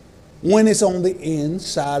 when it's on the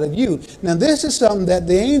inside of you. Now, this is something that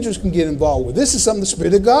the angels can get involved with. This is something the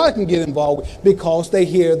Spirit of God can get involved with because they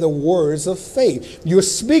hear the words of faith. You're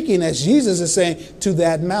speaking, as Jesus is saying, to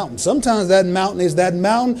that mountain. Sometimes that mountain is that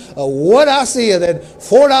mountain of what I see of that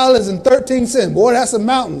 $4.13. Boy, that's a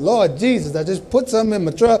mountain. Lord Jesus, I just put something in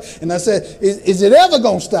my truck and I said, is it ever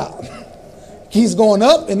going to stop? Keeps going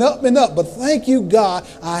up and up and up. But thank you, God,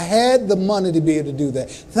 I had the money to be able to do that.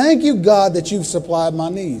 Thank you, God, that you've supplied my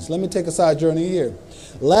needs. Let me take a side journey here.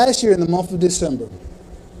 Last year in the month of December,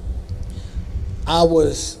 I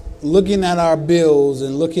was looking at our bills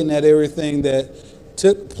and looking at everything that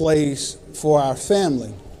took place for our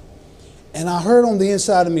family. And I heard on the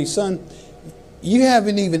inside of me, son, you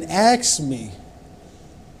haven't even asked me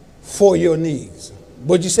for your needs,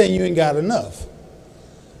 but you're saying you ain't got enough.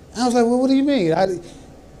 I was like, well, what do you mean?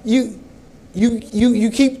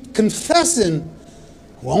 You keep confessing,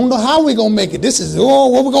 well, I don't know how we're going to make it. This is,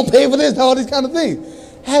 what we're going to pay for this, all these kind of things.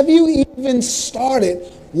 Have you even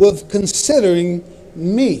started with considering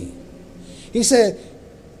me? He said,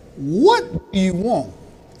 what do you want?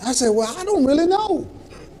 I said, well, I don't really know.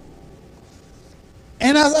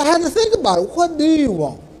 And I had to think about it. What do you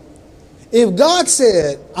want? If God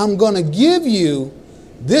said, I'm going to give you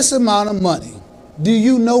this amount of money, do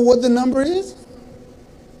you know what the number is?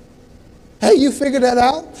 Hey, you figured that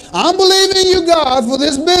out? I'm believing you, God, for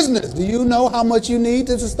this business. Do you know how much you need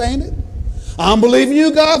to sustain it? I'm believing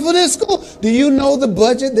you, God, for this school. Do you know the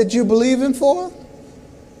budget that you're believing for?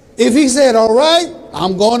 If he said, all right,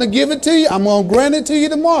 I'm going to give it to you, I'm going to grant it to you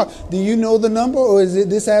tomorrow, do you know the number, or is it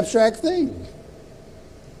this abstract thing?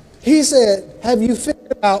 He said, have you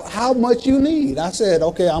figured out how much you need? I said,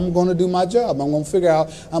 okay, I'm going to do my job. I'm going to figure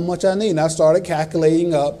out how much I need. And I started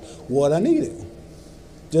calculating up what I needed.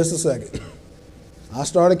 Just a second. I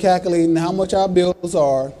started calculating how much our bills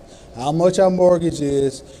are, how much our mortgage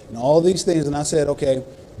is, and all these things. And I said, okay,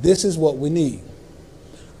 this is what we need.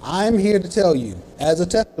 I'm here to tell you, as a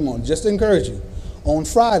testimony, just to encourage you, on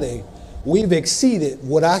Friday, we've exceeded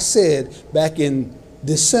what I said back in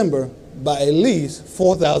December by at least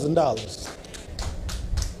 $4,000.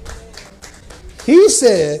 He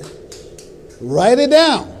said, write it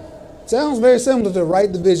down. Sounds very similar to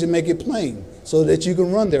write the vision, make it plain, so that you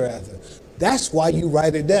can run thereafter. That's why you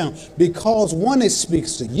write it down. Because one, it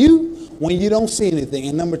speaks to you when you don't see anything.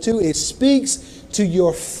 And number two, it speaks to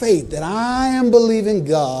your faith that I am believing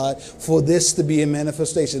God for this to be a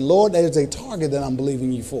manifestation. Lord, there's a target that I'm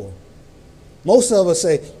believing you for. Most of us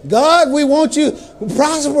say, God, we want you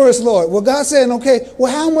prosperous, Lord. Well, God's saying, okay,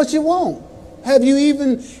 well, how much you want? Have you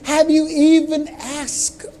even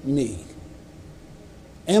asked me?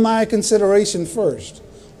 Am I a consideration first?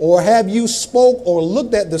 Or have you spoke or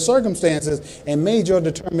looked at the circumstances and made your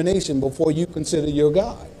determination before you consider your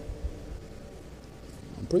God?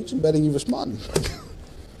 I'm preaching better than you responding.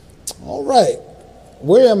 All right.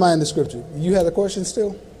 Where am I in the scripture? You had a question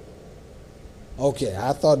still? Okay,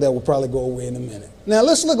 I thought that would probably go away in a minute. Now,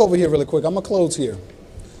 let's look over here really quick. I'm going to close here.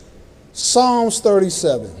 Psalms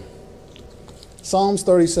 37. Psalms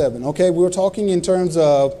 37. Okay, we were talking in terms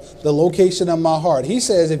of the location of my heart. He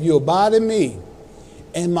says, if you abide in me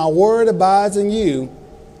and my word abides in you,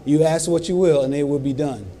 you ask what you will and it will be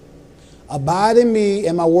done. Abide in me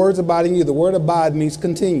and my words abide in you. The word abide means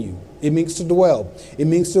continue. It means to dwell. It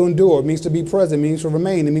means to endure. It means to be present. It means to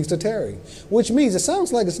remain. It means to tarry. Which means it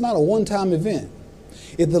sounds like it's not a one-time event.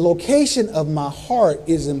 If the location of my heart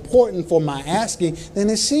is important for my asking, then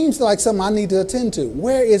it seems like something I need to attend to.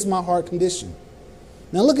 Where is my heart condition?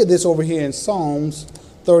 Now look at this over here in Psalms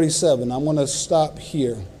 37. I'm going to stop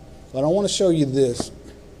here. But I want to show you this.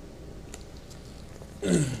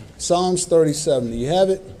 Psalms 37. Do you have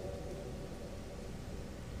it?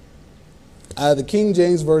 Out of the King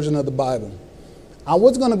James Version of the Bible. I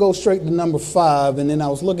was going to go straight to number 5, and then I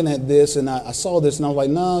was looking at this, and I saw this, and I was like,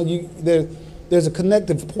 no, there's a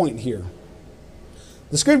connective point here.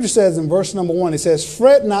 The scripture says in verse number 1, it says,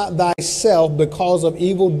 fret not thyself because of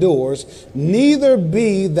evildoers, neither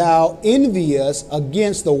be thou envious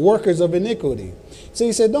against the workers of iniquity. So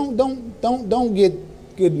he said, don't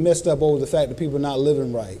get messed up over the fact that people are not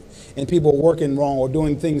living right and people are working wrong or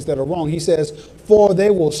doing things that are wrong. He says, for they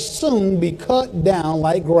will soon be cut down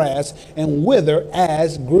like grass and wither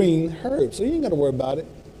as green herbs. So you ain't got to worry about it.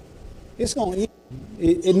 It's going to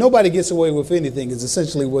nobody gets away with anything is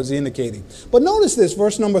essentially what's indicating. But notice this,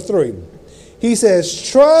 verse number 3. He says,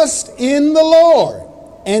 trust in the Lord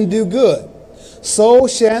and do good. So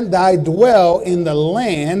shalt thou dwell in the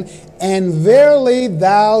land, and verily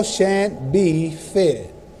thou shalt be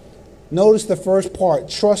fed. Notice the first part,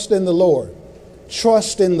 trust in the Lord.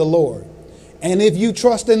 Trust in the Lord. And if you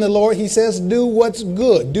trust in the Lord, he says, do what's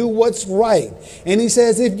good, do what's right. And he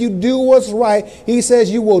says, if you do what's right, he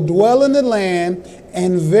says, you will dwell in the land,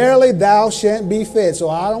 and verily thou shalt be fed. So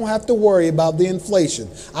I don't have to worry about the inflation.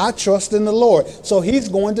 I trust in the Lord. So he's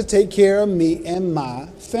going to take care of me and my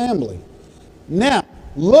family. Now,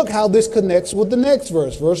 look how this connects with the next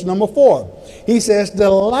verse, verse number 4. He says,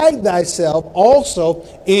 delight thyself also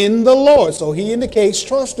in the Lord. So he indicates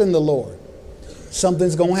trust in the Lord.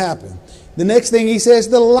 Something's going to happen. The next thing he says,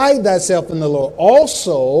 delight thyself in the Lord.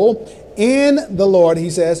 Also in the Lord, he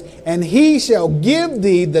says, and he shall give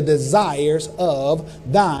thee the desires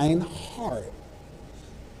of thine heart.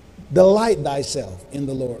 Delight thyself in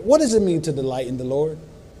the Lord. What does it mean to delight in the Lord?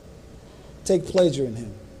 Take pleasure in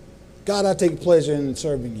him. God, I take pleasure in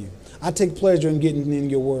serving you. I take pleasure in getting in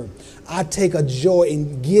your word. I take a joy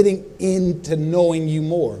in getting into knowing you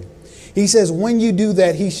more. He says, when you do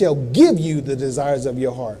that, he shall give you the desires of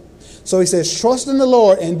your heart. So he says, trust in the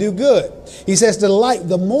Lord and do good. He says, delight.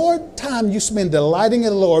 The more time you spend delighting in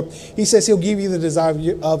the Lord, he says he'll give you the desire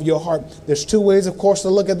of your heart. There's two ways, of course, to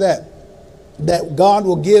look at that. That God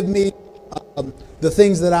will give me the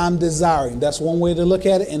things that I'm desiring. That's one way to look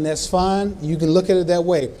at it, and that's fine. You can look at it that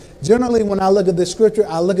way. Generally, when I look at this scripture,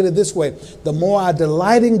 I look at it this way. The more I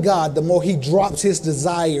delight in God, the more he drops his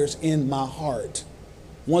desires in my heart.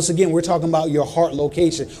 Once again, we're talking about your heart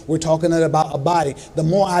location. We're talking about a body. The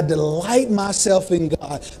more I delight myself in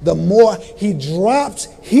God, the more he drops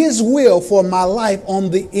his will for my life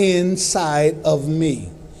on the inside of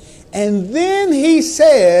me. And then he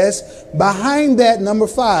says, behind that, number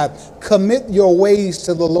 5, commit your ways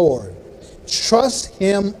to the Lord. Trust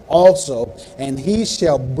him also, and he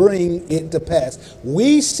shall bring it to pass.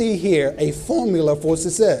 We see here a formula for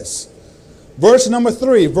success. Verse number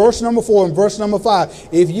 3, verse number 4, and verse number 5.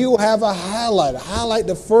 If you have a highlight, highlight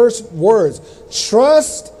the first words.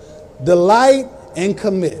 Trust, delight, and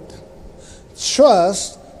commit.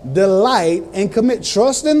 Trust, delight, and commit.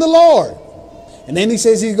 Trust in the Lord. And then he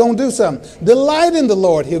says he's going to do something. Delight in the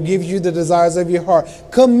Lord. He'll give you the desires of your heart.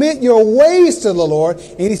 Commit your ways to the Lord.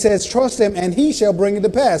 And he says, trust him, and he shall bring it to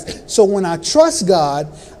pass. So when I trust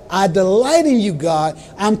God, I delight in you, God.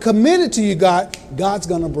 I'm committed to you, God. God's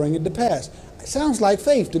going to bring it to pass. It sounds like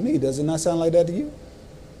faith to me. Does it not sound like that to you?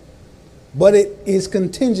 But it is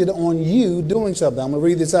contingent on you doing something. I'm going to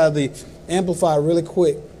read this out of the Amplified really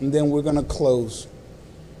quick, and then we're going to close.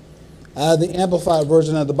 The Amplified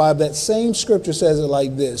version of the Bible, that same scripture says it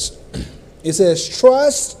like this. It says,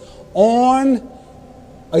 trust, rely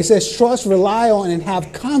on, and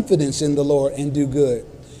have confidence in the Lord and do good.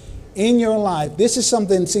 In your life, this is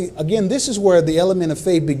something, see, again, this is where the element of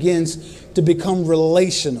faith begins to become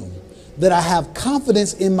relational. That I have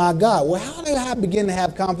confidence in my God. Well, how do I begin to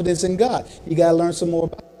have confidence in God? You got to learn some more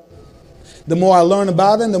about it. The more I learn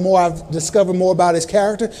about him, the more I discover more about his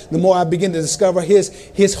character, the more I begin to discover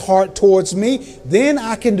his heart towards me, then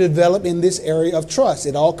I can develop in this area of trust.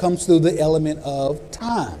 It all comes through the element of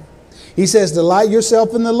time. He says, delight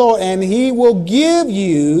yourself in the Lord, and he will give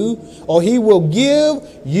you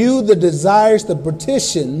the desires, the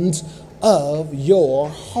petitions of your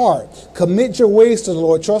heart. Commit your ways to the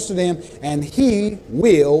Lord, trust in him, and he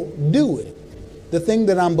will do it. The thing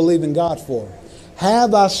that I'm believing God for.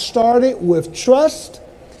 Have I started with trust?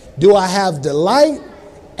 Do I have delight?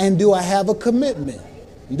 And do I have a commitment?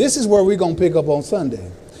 This is where we're going to pick up on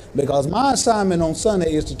Sunday. Because my assignment on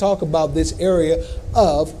Sunday is to talk about this area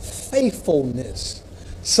of faithfulness.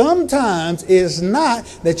 Sometimes it's not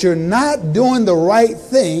that you're not doing the right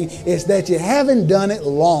thing. It's that you haven't done it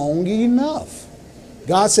long enough.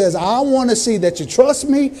 God says, I want to see that you trust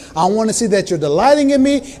me. I want to see that you're delighting in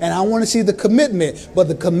me. And I want to see the commitment. But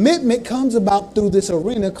the commitment comes about through this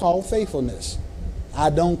arena called faithfulness. I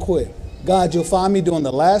don't quit. God, you'll find me doing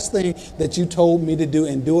the last thing that you told me to do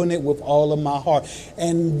and doing it with all of my heart.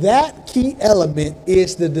 And that key element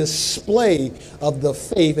is the display of the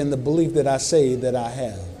faith and the belief that I say that I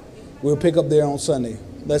have. We'll pick up there on Sunday.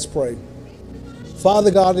 Let's pray.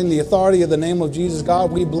 Father God, in the authority of the name of Jesus,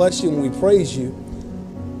 God, we bless you and we praise you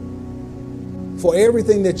for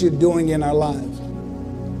everything that you're doing in our lives.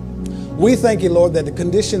 We thank you, Lord, that the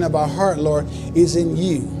condition of our heart, Lord, is in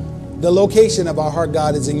you. The location of our heart,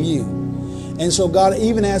 God, is in you. And so, God,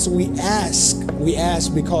 even as we ask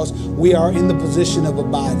because we are in the position of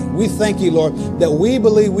abiding. We thank you, Lord, that we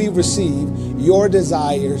believe we receive your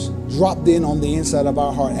desires dropped in on the inside of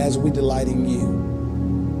our heart as we delight in you.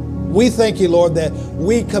 We thank you, Lord, that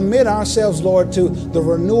we commit ourselves, Lord, to the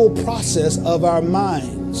renewal process of our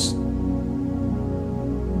minds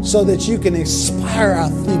so that you can inspire our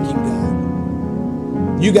thinking,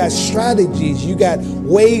 God. You got strategies. You got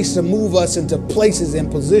ways to move us into places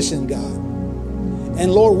and position, God.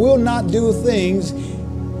 And Lord, we'll not do things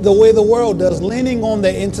the way the world does, leaning on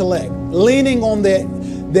their intellect, leaning on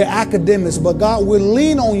their academics. But God, we'll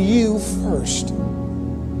lean on you first,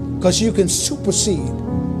 because you can supersede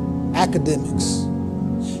academics.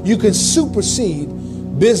 You can supersede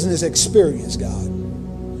business experience, God.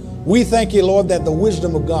 We thank you, Lord, that the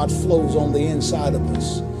wisdom of God flows on the inside of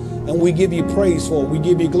us. And we give you praise for it. We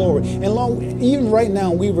give you glory. And Lord, even right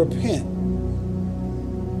now, we repent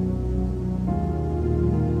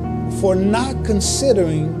for not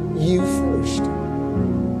considering you first,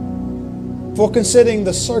 for considering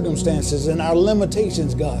the circumstances and our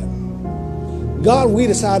limitations, God. God, we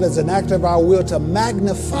decide as an act of our will to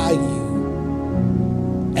magnify you.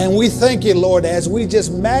 And we thank you, Lord, as we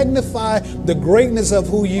just magnify the greatness of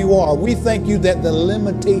who you are. We thank you that the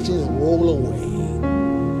limitations roll away.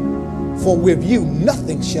 For with you,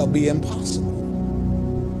 nothing shall be impossible.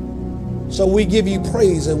 So we give you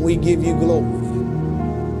praise and we give you glory.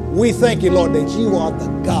 We thank you, Lord, that you are the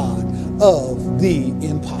God of the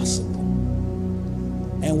impossible.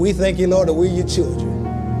 And we thank you, Lord, that we're your children.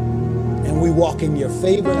 And we walk in your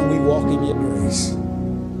favor and we walk in your grace.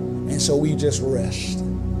 And so we just rest.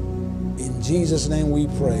 In Jesus' name we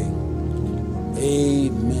pray.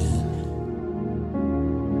 Amen.